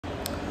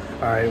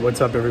All right, what's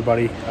up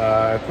everybody?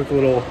 Quick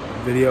little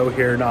video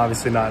here, and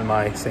obviously not in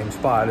my same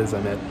spot as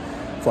I'm at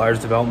Flyers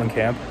development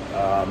camp,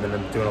 and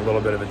I'm doing a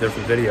little bit of a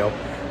different video.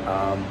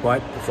 But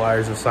the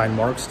Flyers have signed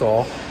Marc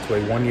Staal to a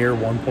 1-year,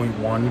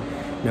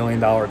 $1.1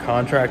 million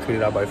contract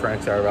tweeted out by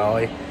Frank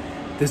Saravalli.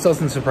 This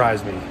doesn't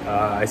surprise me.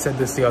 I said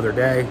this the other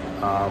day.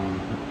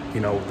 You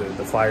know,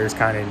 the Flyers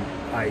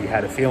I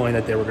had a feeling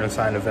that they were going to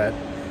sign a vet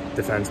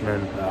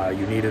defenseman.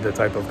 You needed a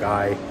type of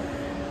guy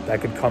that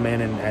could come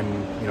in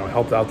and you know,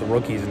 help out the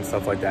rookies and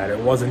stuff like that. It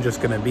wasn't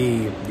just going to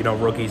be, you know,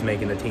 rookies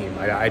making the team.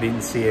 I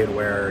didn't see it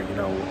where, you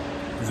know,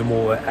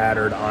 Zamula,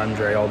 Adder,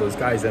 Andre, all those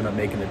guys end up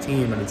making the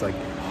team, and it's like,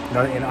 you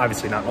know, and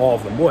obviously not all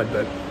of them would,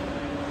 but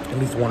at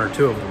least one or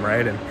two of them,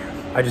 right? And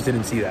I just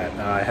didn't see that.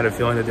 I had a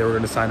feeling that they were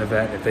going to sign a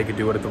vet if they could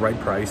do it at the right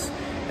price,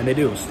 and they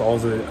do.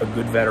 Staal's a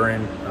good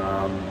veteran.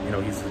 You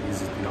know, he's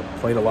you know,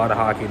 played a lot of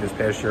hockey this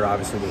past year,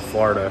 obviously with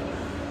Florida.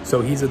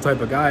 So he's the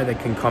type of guy that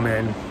can come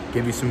in,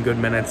 give you some good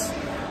minutes.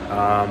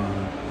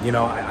 You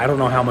know, I don't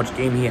know how much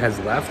game he has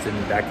left, and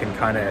that can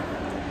kind of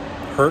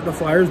hurt the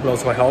Flyers, but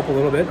also help a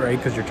little bit, right?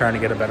 Because you're trying to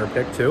get a better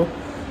pick too.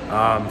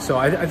 So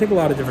I think a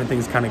lot of different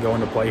things kind of go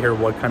into play here.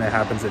 What kind of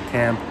happens at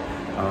camp,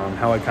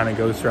 how it kind of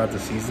goes throughout the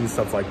season,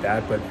 stuff like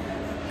that. But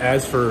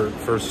as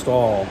for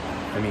Staal,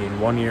 I mean,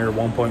 1 year,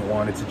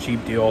 1.1, it's a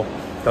cheap deal.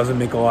 Doesn't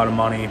make a lot of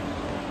money.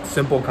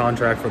 Simple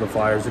contract for the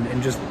Flyers,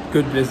 and just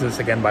good business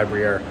again by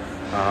Briere.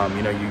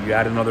 You know, you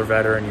add another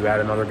veteran, you add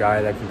another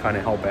guy that can kind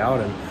of help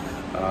out, and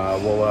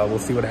we'll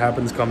see what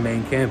happens come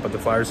main camp. But the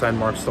Flyers signed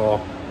Marc Staal,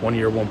 1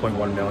 year,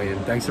 $1.1 million.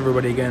 Thanks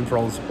everybody again for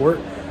all the support.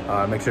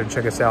 Make sure to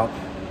check us out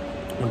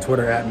on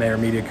Twitter at Maher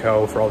Media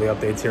Co. for all the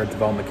updates here at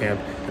development camp.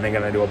 And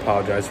again, I do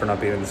apologize for not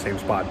being in the same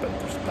spot, but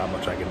there's not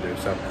much I can do.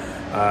 So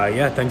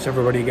yeah, thanks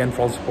everybody again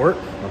for all the support.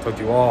 I'll talk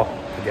to you all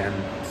again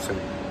soon.